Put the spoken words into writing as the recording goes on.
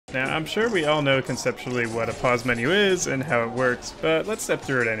Now, I'm sure we all know conceptually what a pause menu is and how it works, but let's step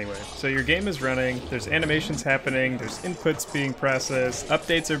through it anyway. So your game is running, there's animations happening, there's inputs being processed,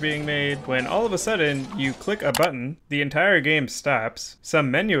 updates are being made. When all of a sudden you click a button, the entire game stops, some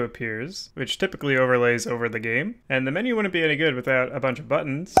menu appears, which typically overlays over the game, and the menu wouldn't be any good without a bunch of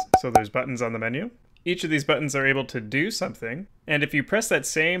buttons, so there's buttons on the menu. Each of these buttons are able to do something, and if you press that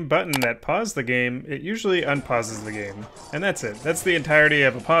same button that paused the game, it usually unpauses the game. And that's it. That's the entirety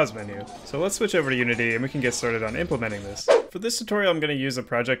of a pause menu. So let's switch over to Unity and we can get started on implementing this. For this tutorial, I'm going to use a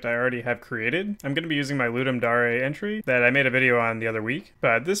project I already have created. I'm going to be using my Ludum Dare entry that I made a video on the other week,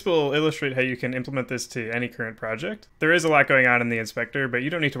 but this will illustrate how you can implement this to any current project. There is a lot going on in the inspector, but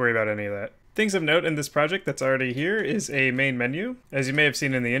you don't need to worry about any of that. Things of note in this project that's already here is a main menu. As you may have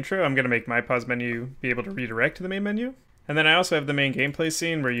seen in the intro, I'm going to make my pause menu be able to redirect to the main menu. And then I also have the main gameplay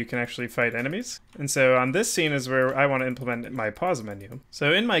scene where you can actually fight enemies. And so on this scene is where I want to implement my pause menu.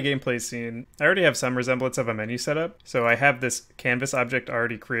 So in my gameplay scene, I already have some resemblance of a menu setup. So I have this canvas object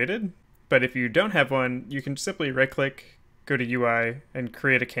already created. But if you don't have one, you can simply right-click, go to UI, and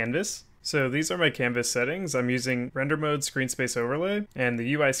create a canvas. So these are my canvas settings. I'm using render mode screen space overlay, and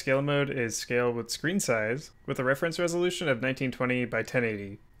the UI scale mode is scale with screen size with a reference resolution of 1920 by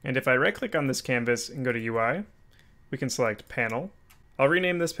 1080. And if I right click on this canvas and go to UI, we can select panel. I'll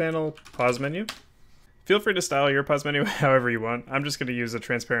rename this panel pause menu. Feel free to style your pause menu however you want. I'm just going to use a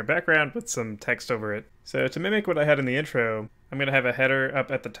transparent background with some text over it. So to mimic what I had in the intro, I'm going to have a header up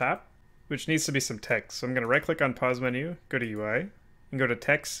at the top, which needs to be some text. So I'm going to right click on pause menu, go to UI, and go to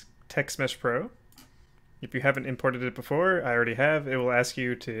text Mesh Pro. If you haven't imported it before, I already have, it will ask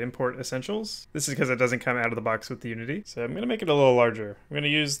you to import essentials. This is because it doesn't come out of the box with the Unity. So I'm going to make it a little larger. I'm going to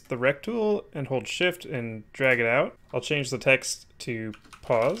use the rect tool and hold shift and drag it out. I'll change the text to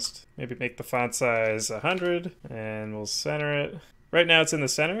paused. Maybe make the font size 100 and we'll center it. Right now it's in the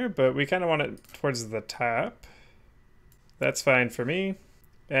center, but we kind of want it towards the top. That's fine for me.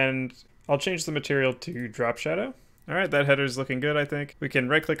 And I'll change the material to drop shadow. Alright, that header's looking good, I think. We can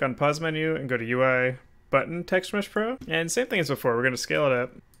right click on pause menu and go to UI, button, Text Mesh Pro. And same thing as before, we're going to scale it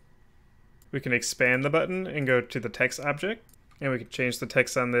up. We can expand the button and go to the text object. And we can change the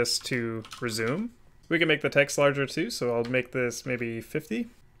text on this to resume. We can make the text larger too, so I'll make this maybe 50.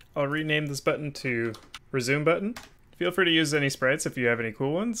 I'll rename this button to resume button. Feel free to use any sprites if you have any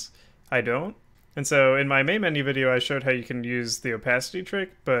cool ones. I don't. And so in my main menu video, I showed how you can use the opacity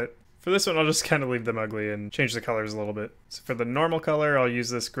trick, but for this one, I'll just kind of leave them ugly and change the colors a little bit. So for the normal color, I'll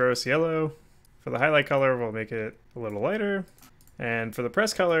use this gross yellow. For the highlight color, we'll make it a little lighter. And for the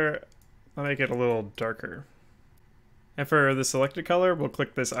press color, I'll make it a little darker. And for the selected color, we'll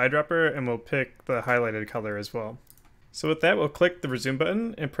click this eyedropper and we'll pick the highlighted color as well. So with that, we'll click the resume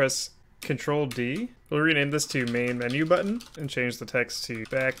button and press Control D. We'll rename this to main menu button and change the text to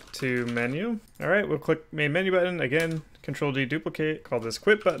back to menu. Alright, we'll click main menu button again, Control D duplicate, call this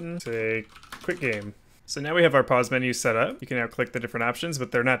quit button, say quit game. So now we have our pause menu set up. You can now click the different options,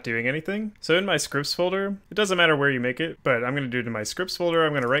 but they're not doing anything. So in my scripts folder, it doesn't matter where you make it, but I'm going to do it in my scripts folder.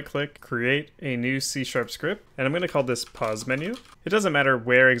 I'm going to right click, create a new C# script, and I'm going to call this pause menu. It doesn't matter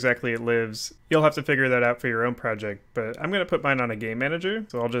where exactly it lives. You'll have to figure that out for your own project, but I'm going to put mine on a game manager.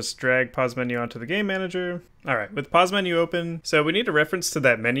 So I'll just drag pause menu onto the game manager. All right, with pause menu open, so we need a reference to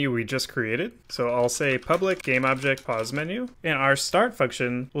that menu we just created. So I'll say public game object pause menu. In our start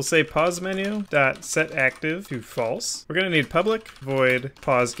function, we'll say pause menu dot set active to false. We're going to need public void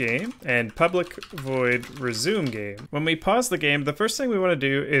pause game and public void resume game. When we pause the game, the first thing we want to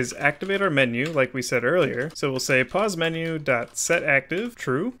do is activate our menu like we said earlier. So we'll say pause menu dot set active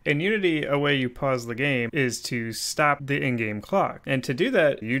true. In Unity, a way you pause the game is to stop the in-game clock. And to do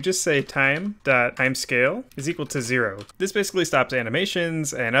that, you just say time.timescale is equal to 0. This basically stops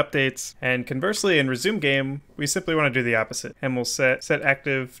animations and updates, and conversely in resume game, we simply want to do the opposite, and we'll set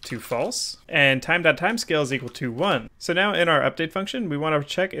active to false, and time.timescale is equal to 1. So now in our update function, we want to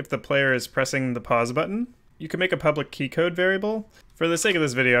check if the player is pressing the pause button. You can make a public key code variable. For the sake of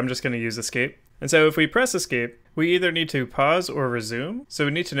this video, I'm just going to use escape. And so if we press escape, we either need to pause or resume. So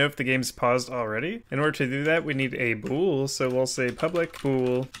we need to know if the game's paused already. In order to do that, we need a bool. So we'll say public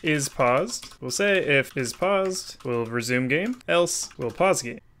bool is paused. We'll say if is paused, we'll resume game, else we'll pause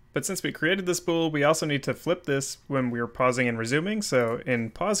game. But since we created this bool, we also need to flip this when we're pausing and resuming. So in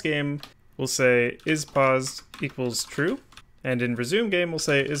pause game, we'll say is paused equals true. And in resume game, we'll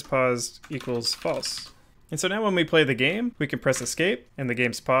say is paused equals false. And so now when we play the game, we can press escape and the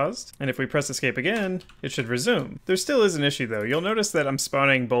game's paused. And if we press escape again, it should resume. There still is an issue though. You'll notice that I'm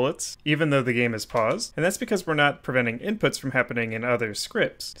spawning bullets even though the game is paused. And that's because we're not preventing inputs from happening in other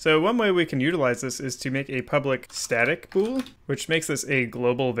scripts. So one way we can utilize this is to make a public static bool, which makes this a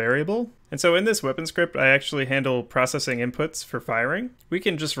global variable. And so in this weapon script, I actually handle processing inputs for firing. We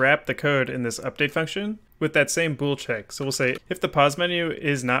can just wrap the code in this update function with that same bool check. So we'll say if the pause menu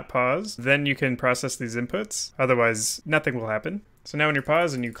is not paused, then you can process these inputs. Otherwise, nothing will happen. So now when you're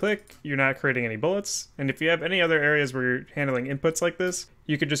paused and you click, you're not creating any bullets. And if you have any other areas where you're handling inputs like this,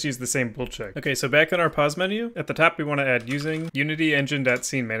 you could just use the same bool check. Okay, so back on our pause menu, at the top we want to add using Unity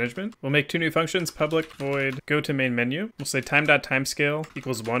Engine.scene management. We'll make two new functions, public void go to main menu. We'll say time.timescale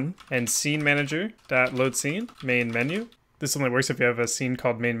equals 1 and scene manager.load scene main menu. This only works if you have a scene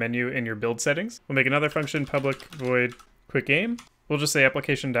called main menu in your build settings. We'll make another function, public void quit game. We'll just say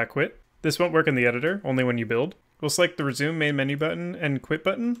application.quit. This won't work in the editor, only when you build. We'll select the resume main menu button and quit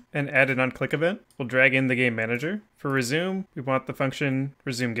button and add an on-click event. We'll drag in the game manager. For resume, we want the function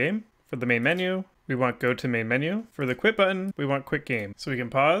resume game. For the main menu, we want go to main menu. For the quit button, we want quit game. So we can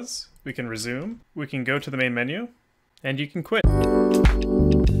pause, we can resume, we can go to the main menu, and you can quit.